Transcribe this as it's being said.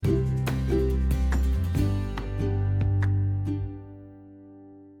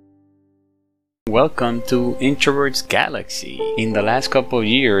Welcome to Introverts Galaxy. In the last couple of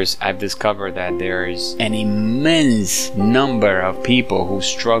years, I've discovered that there's an immense number of people who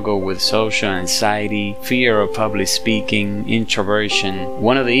struggle with social anxiety, fear of public speaking, introversion.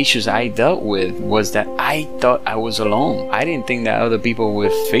 One of the issues I dealt with was that I thought I was alone. I didn't think that other people were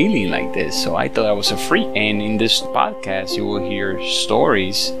feeling like this, so I thought I was a freak. And in this podcast, you will hear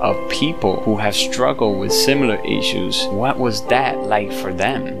stories of people who have struggled with similar issues. What was that like for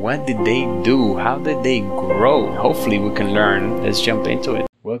them? What did they do? How did they grow? Hopefully we can learn. Let's jump into it.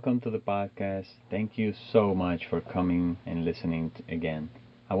 Welcome to the podcast. Thank you so much for coming and listening again.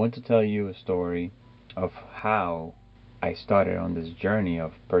 I want to tell you a story of how I started on this journey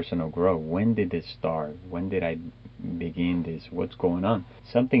of personal growth. When did it start? When did I begin this? What's going on?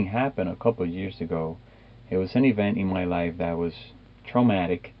 Something happened a couple of years ago. It was an event in my life that was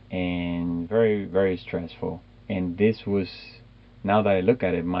traumatic and very, very stressful. And this was, now that I look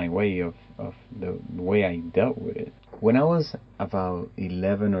at it, my way of the way I dealt with it. When I was about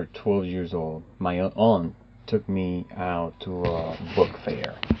 11 or 12 years old, my aunt took me out to a book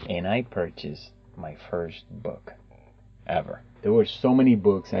fair and I purchased my first book ever. There were so many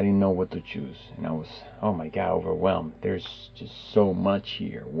books, I didn't know what to choose. And I was, oh my God, overwhelmed. There's just so much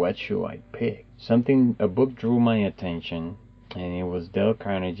here. What should I pick? A book drew my attention, and it was Dale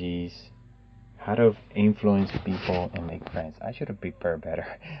Carnegie's How to Influence People and Make Friends. I should have prepared better.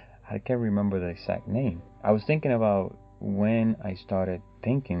 I can't remember the exact name. I was thinking about when I started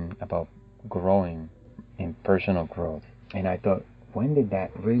thinking about growing in personal growth. And I thought, when did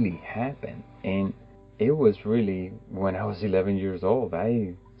that really happen? And it was really when I was 11 years old.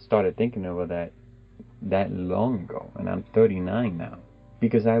 I started thinking about that long ago. And I'm 39 now.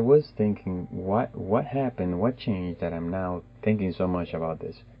 Because I was thinking, what happened, what changed that I'm now thinking so much about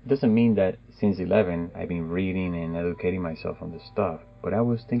this? It doesn't mean that since 11 I've been reading and educating myself on this stuff, but I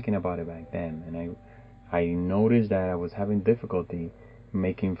was thinking about it back then, and I noticed that I was having difficulty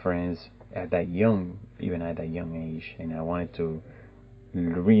making friends even at that young age, and I wanted to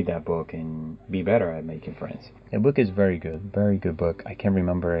read that book and be better at making friends. The book is very good book. I can't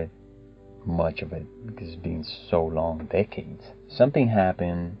remember it much of it because it's been so long, decades. Something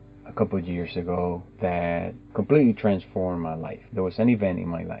happened a couple of years ago that completely transformed my life. There was an event in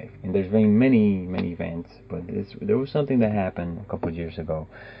my life, and there's been many events, but there was something that happened a couple of years ago,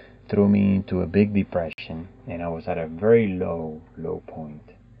 threw me into a big depression, and I was at a very low point,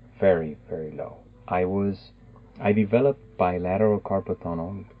 very low. I developed bilateral carpal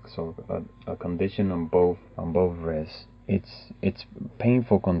tunnel, so a condition on both wrists. It's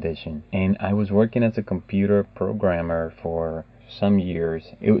painful condition, and I was working as a computer programmer for some years.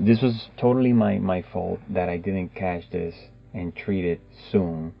 This was totally my fault that I didn't catch this and treat it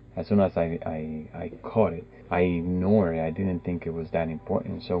soon. As soon as I caught it, I ignored it. I didn't think it was that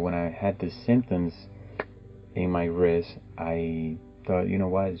important. So when I had the symptoms in my wrist, I thought, you know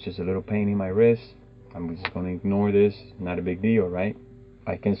what, it's just a little pain in my wrist. I'm just going to ignore this. Not a big deal, right?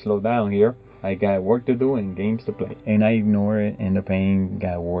 I can slow down here. I got work to do and games to play. And I ignored it, and the pain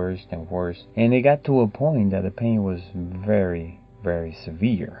got worse and worse. And it got to a point that the pain was very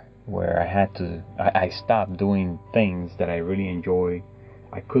severe, where I stopped doing things that I really enjoy.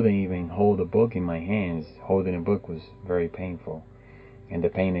 I couldn't even hold a book in my hands. Holding a book was very painful. And the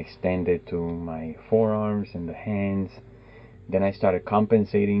pain extended to my forearms and the hands. Then I started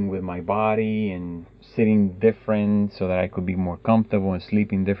compensating with my body and sitting different so that I could be more comfortable and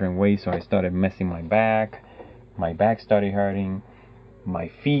sleep in different ways. So I started messing my back. My back started hurting.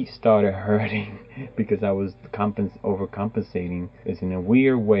 My feet started hurting because I was overcompensating. It's in a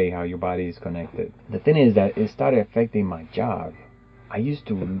weird way how your body is connected. The thing is that it started affecting my job. I used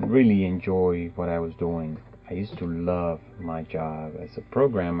to really enjoy what I was doing. I used to love my job as a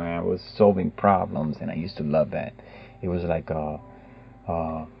programmer. I was solving problems, and I used to love that. It was like a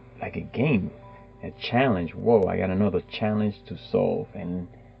game, a challenge. Whoa, I got another challenge to solve, and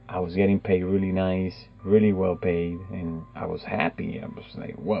I was getting paid really nice, really well paid, and I was happy. I was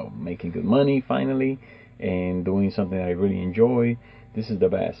like, whoa, making good money finally, and doing something that I really enjoy. This is the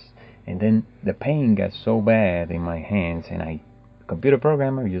best. And then the pain got so bad in my hands, and computer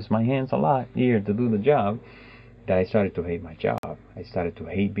programmer, use my hands a lot here to do the job, that I started to hate my job. I started to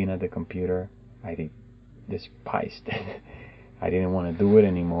hate being at the computer. I despised it. I didn't want to do it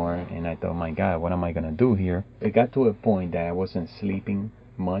anymore, and I thought, my God, what am I gonna do here? It got to a point that I wasn't sleeping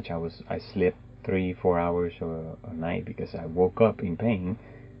much. I slept 3-4 hours a night because I woke up in pain.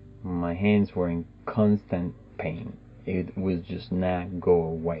 My hands were in constant pain. It was just not go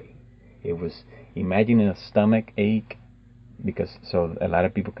away. It was, imagine a stomach ache because so a lot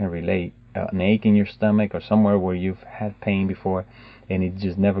of people can relate. An ache in your stomach or somewhere where you've had pain before, and it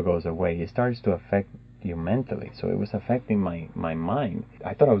just never goes away. It starts to affect you mentally. So it was affecting my mind.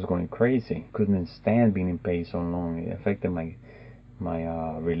 I thought I was going crazy. Couldn't stand being in pain so long. It affected my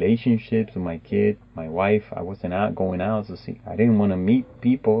relationships with my kid, my wife. I wasn't out going out to see. I didn't want to meet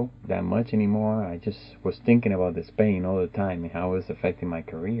people that much anymore. I just was thinking about this pain all the time and how it was affecting my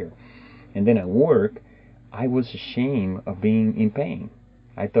career. And then at work, I was ashamed of being in pain.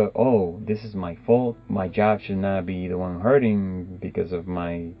 I thought, oh, this is my fault. My job should not be the one hurting because of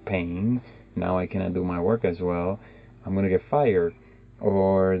my pain. Now I cannot do my work as well. I'm going to get fired.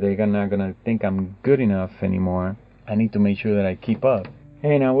 Or they're not going to think I'm good enough anymore. I need to make sure that I keep up.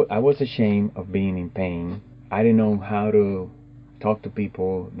 And I was ashamed of being in pain. I didn't know how to talk to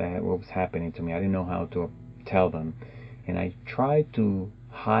people that what was happening to me. I didn't know how to tell them. And I tried to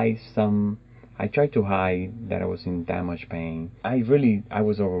hide that I was in that much pain. I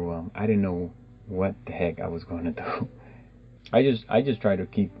was overwhelmed. I didn't know what the heck I was going to do. I just tried to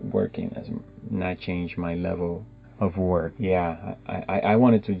keep working, as not change my level of work. Yeah, I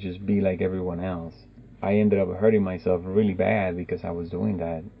wanted to just be like everyone else. I ended up hurting myself really bad because I was doing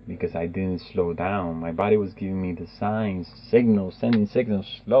that, because I didn't slow down. My body was giving me the signs, signals, sending signals,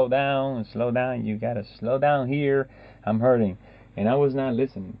 slow down, you gotta slow down here, I'm hurting. And I was not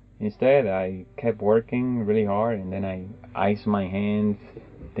listening. Instead, I kept working really hard, and then I iced my hands,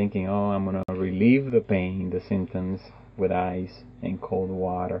 thinking, oh, I'm gonna relieve the pain, the symptoms, with ice and cold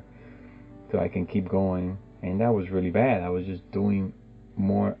water so I can keep going. And that was really bad. I was just doing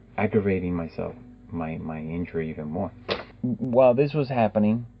more, aggravating myself, my injury even more. While this was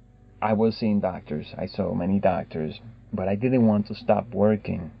happening, I was seeing doctors. I saw many doctors, but I didn't want to stop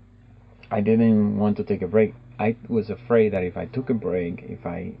working. I didn't want to take a break. I was afraid that if I took a break, if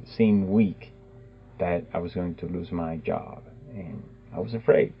I seemed weak, that I was going to lose my job. And I was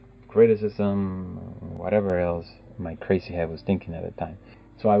afraid. Criticism, whatever else my crazy head was thinking at the time.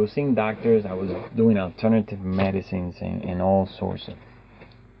 So I was seeing doctors, I was doing alternative medicines and all sorts of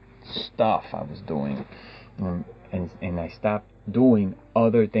stuff I was doing. And I stopped doing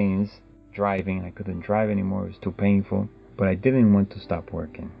other things, driving. I couldn't drive anymore, it was too painful. But I didn't want to stop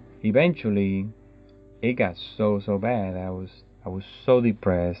working. Eventually, it got so bad. I was so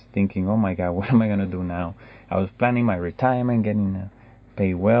depressed, thinking, oh my God, what am I going to do now? I was planning my retirement, getting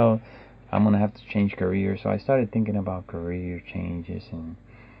paid well. I'm going to have to change career. So I started thinking about career changes,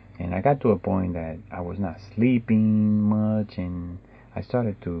 and I got to a point that I was not sleeping much, and I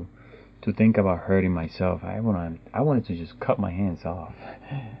started to think about hurting myself. I wanted to just cut my hands off.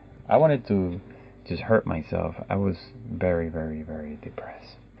 I wanted to just hurt myself. I was very, very, very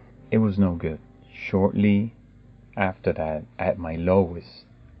depressed. It was no good. Shortly after that, at my lowest,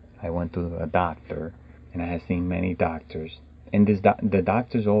 I went to a doctor, and I had seen many doctors, and the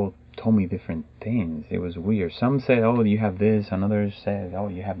doctors all told me different things. It was weird. Some said, oh, you have this, and others said, oh,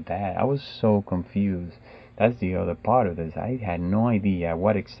 you have that. I was so confused. That's the other part of this. I had no idea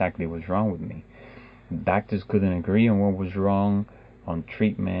what exactly was wrong with me. Doctors couldn't agree on what was wrong, on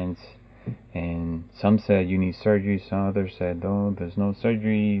treatments, and some said you need surgery. Some others said, oh, there's no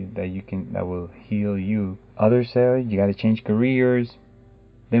surgery that will heal you. Others said you got to change careers.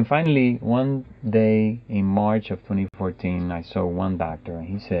 Then finally, one day in March of 2014, I saw one doctor, and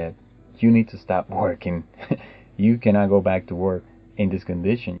he said, you need to stop working. You cannot go back to work in this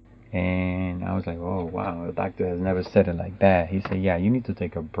condition. And I was like, oh wow, the doctor has never said it like that. He said, yeah, you need to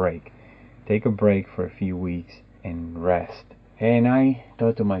take a break. Take a break for a few weeks and rest. And I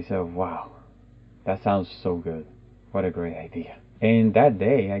thought to myself, wow, that sounds so good. What a great idea. And that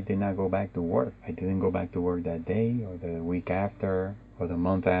day, I did not go back to work. I didn't go back to work that day, or the week after, or the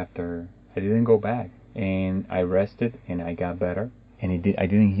month after. I didn't go back. And I rested, and I got better. And I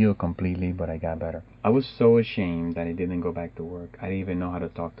didn't heal completely, but I got better. I was so ashamed that I didn't go back to work. I didn't even know how to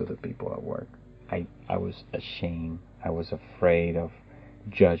talk to the people at work. I was ashamed. I was afraid of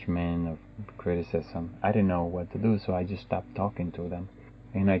judgment, of criticism. I didn't know what to do, so I just stopped talking to them.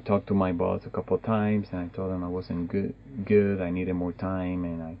 And I talked to my boss a couple of times, and I told him I wasn't good. I needed more time,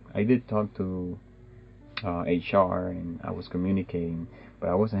 and I did talk to HR, and I was communicating, but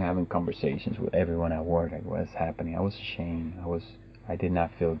I wasn't having conversations with everyone at work like what's happening. I was ashamed. I did not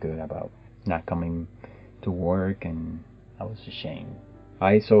feel good about not coming to work, and I was ashamed.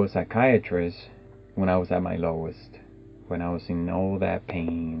 I saw a psychiatrist when I was at my lowest, when I was in all that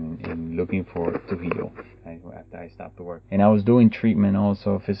pain and looking for it to heal after I stopped to work. And I was doing treatment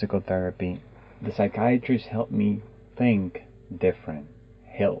also, physical therapy. The psychiatrist helped me think different,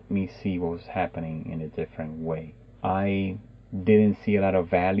 helped me see what was happening in a different way. I didn't see a lot of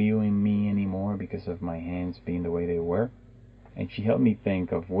value in me anymore because of my hands being the way they were. And she helped me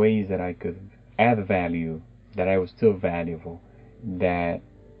think of ways that I could add value, that I was still valuable, that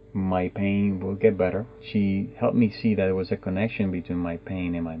my pain will get better. She helped me see that there was a connection between my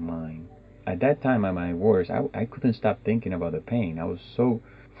pain and my mind. At that time, at my worst, I couldn't stop thinking about the pain. I was so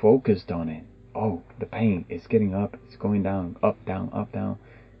focused on it. Oh, the pain is getting up, it's going down, up, down, up, down.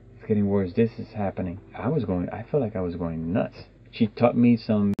 It's getting worse. This is happening. I felt like I was going nuts. She taught me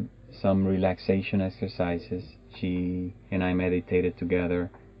some relaxation exercises. She and I meditated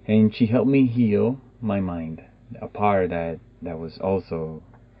together, and she helped me heal my mind, a part that was also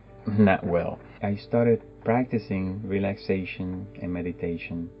not well. I started practicing relaxation and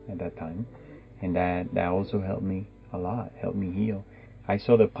meditation at that time, and that also helped me a lot, helped me heal. I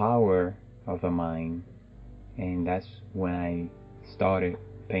saw the power of the mind, and that's when I started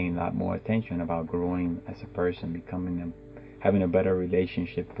paying a lot more attention about growing as a person, having a better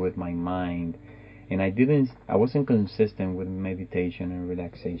relationship with my mind. And I wasn't consistent with meditation and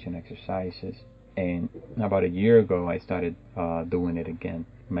relaxation exercises. And about a year ago, I started doing it again,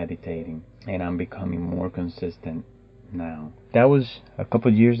 meditating, and I'm becoming more consistent now. That was a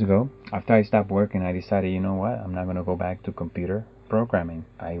couple of years ago. After I stopped working, I decided, you know what, I'm not going to go back to computer programming.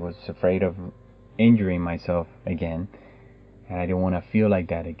 I was afraid of injuring myself again, and I didn't want to feel like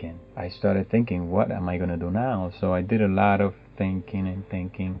that again. I started thinking, what am I going to do now? So I did a lot of thinking and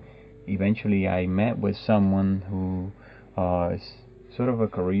thinking. Eventually, I met with someone who is sort of a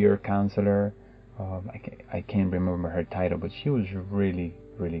career counselor. I can't remember her title, but she was really,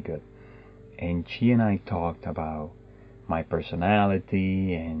 really good. And she and I talked about my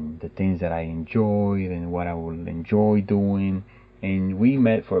personality and the things that I enjoyed and what I would enjoy doing. And we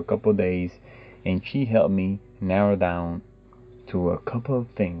met for a couple of days, and she helped me narrow down to a couple of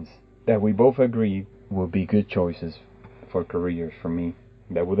things that we both agreed would be good choices for careers for me,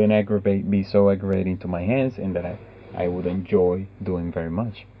 that wouldn't be so aggravating to my hands, and that I would enjoy doing very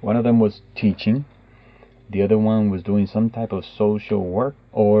much. One of them was teaching. The other one was doing some type of social work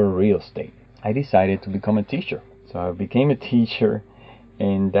or real estate. I decided to become a teacher. So I became a teacher,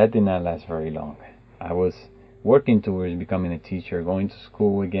 and that did not last very long. I was working towards becoming a teacher, going to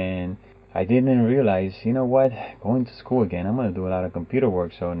school again. I didn't realize, you know what, going to school again, I'm going to do a lot of computer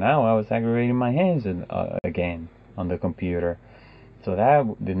work. So now I was aggravating my hands again on the computer. So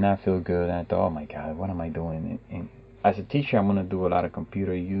that did not feel good. And I thought, oh my God, what am I doing? And as a teacher, I'm going to do a lot of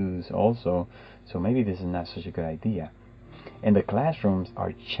computer use also. So maybe this is not such a good idea. And the classrooms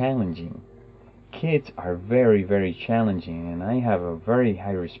are challenging. Kids are very, very challenging. And I have a very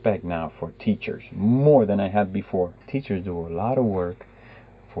high respect now for teachers, more than I had before. Teachers do a lot of work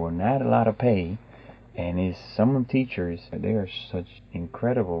for not a lot of pay. And some teachers, they are such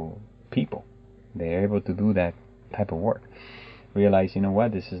incredible people. They're able to do that type of work. Realize, you know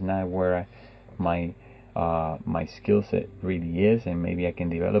what, this is not where my skill set really is, and maybe I can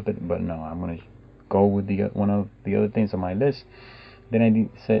develop it, but no, I'm going to go with one of the other things on my list. Then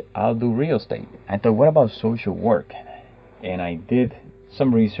I said, I'll do real estate. I thought, what about social work? And I did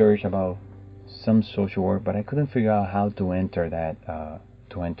some research about some social work, but I couldn't figure out how to enter that.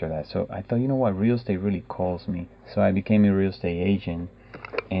 So I thought, you know what, real estate really calls me. So I became a real estate agent,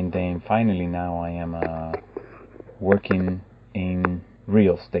 and then finally now I am working in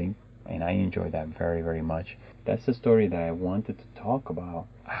real estate, and I enjoy that very, very much. That's the story that I wanted to talk about.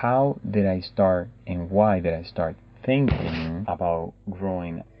 How did I start, and why did I start thinking about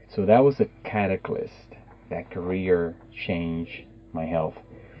growing? So that was a catalyst. That career changed my health.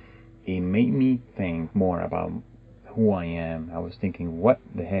 It made me think more about who I am. I was thinking, what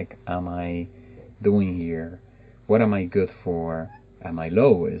the heck am I doing here? What am I good for at my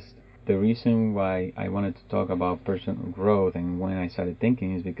lowest? The reason why I wanted to talk about personal growth and when I started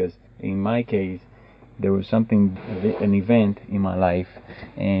thinking is because in my case, there was an event in my life,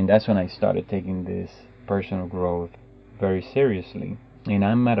 and that's when I started taking this personal growth very seriously. And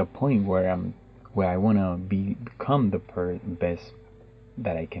I'm at a point where I want to become the best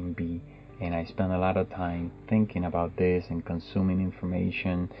that I can be. And I spend a lot of time thinking about this and consuming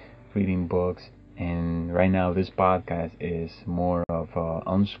information, reading books. And right now this podcast is more of an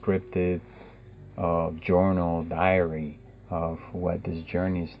unscripted journal diary of what this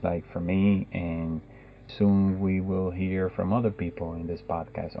journey is like for me. And soon we will hear from other people in this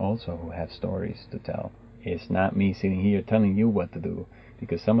podcast also who have stories to tell. It's not me sitting here telling you what to do,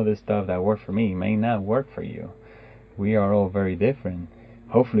 because some of the stuff that worked for me may not work for you. We are all very different.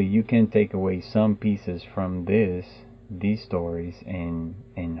 Hopefully you can take away some pieces from these stories, and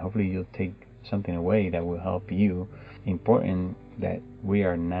hopefully you'll take something away that will help you. Important that we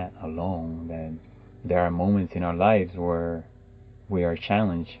are not alone, that there are moments in our lives where we are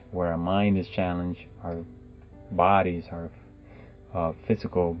challenged, where our mind is challenged, our bodies, our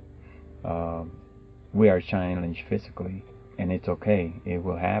physical. Uh, we are challenged physically, and it's okay. It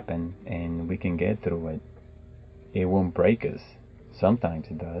will happen, and we can get through it. It won't break us. Sometimes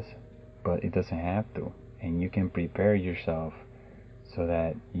it does, but it doesn't have to. And you can prepare yourself so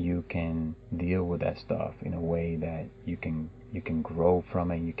that you can deal with that stuff in a way that you can grow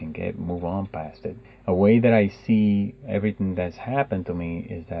from it. You can move on past it. A way that I see everything that's happened to me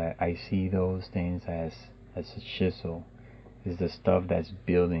is that I see those things as a chisel. Is the stuff that's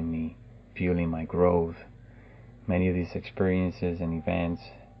building me, fueling my growth. Many of these experiences and events,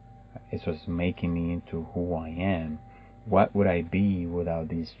 it was making me into who I am. What would I be without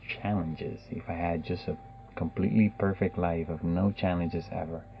these challenges? If I had just a completely perfect life of no challenges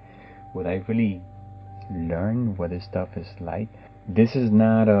ever, would I really learn what this stuff is like? This is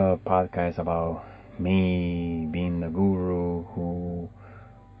not a podcast about me being the guru who,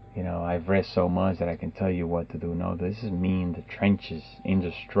 I've read so much that I can tell you what to do. No, this is me in the trenches, in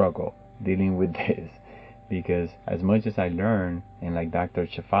the struggle, dealing with this. Because as much as I learn, and like Dr.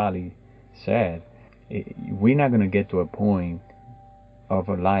 Shefali said, we're not going to get to a point of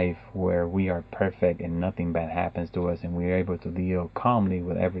a life where we are perfect and nothing bad happens to us, and we're able to deal calmly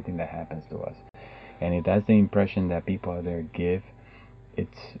with everything that happens to us. And if that's the impression that people out there give,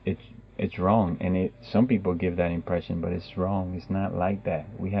 it's wrong. And some people give that impression, but it's wrong. It's not like that.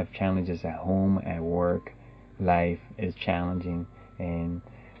 We have challenges at home, at work. Life is challenging, and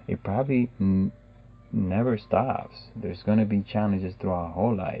it probably never stops. There's going to be challenges through our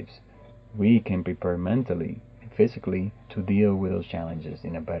whole lives. We can prepare mentally, physically, to deal with those challenges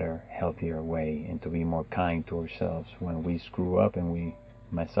in a better, healthier way, and to be more kind to ourselves when we screw up and we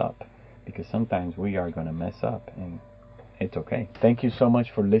mess up. Because sometimes we are going to mess up, and it's okay. Thank you so much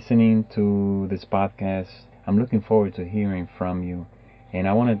for listening to this podcast. I'm looking forward to hearing from you. And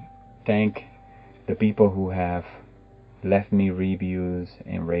I want to thank the people who have left me reviews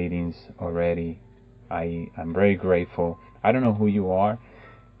and ratings already. I'm very grateful. I don't know who you are,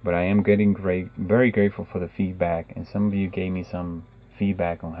 but I am getting very grateful for the feedback. And some of you gave me some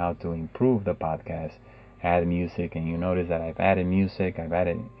feedback on how to improve the podcast, add music, and you notice that I've added music. I've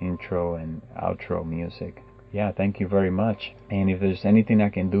added intro and outro music. Yeah, thank you very much. And if there's anything I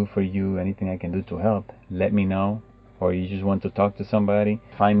can do for you, anything I can do to help, let me know. Or you just want to talk to somebody,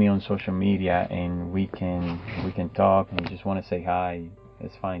 find me on social media and we can talk. And you just want to say hi,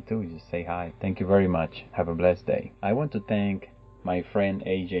 it's fine too. Just say hi. Thank you very much. Have a blessed day. I want to thank my friend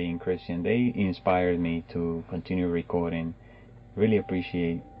AJ and Christian. They inspired me to continue recording. Really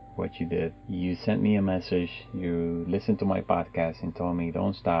appreciate what you did. You sent me a message. You listened to my podcast and told me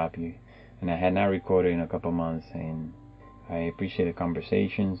don't stop. And I had not recorded in a couple months, and I appreciate the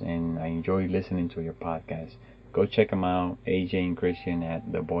conversations and I enjoy listening to your podcast. Go check them out, AJ and Christian,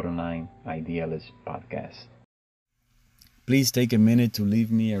 at the Borderline Idealist Podcast. Please take a minute to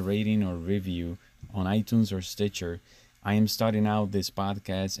leave me a rating or review on iTunes or Stitcher. I am starting out this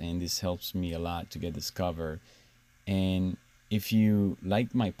podcast and this helps me a lot to get discovered. And if you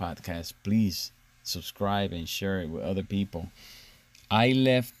like my podcast, please subscribe and share it with other people.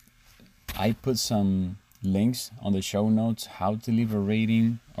 I put some links on the show notes how to leave a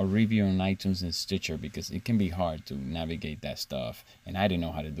rating or review on iTunes and Stitcher, because it can be hard to navigate that stuff and I didn't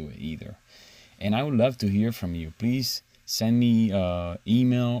know how to do it either. And I would love to hear from you. Please send me an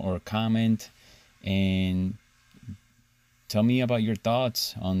email or a comment and tell me about your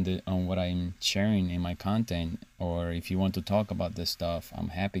thoughts on what I'm sharing in my content, or if you want to talk about this stuff, I'm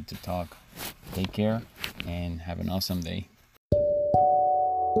happy to talk. Take care and have an awesome day.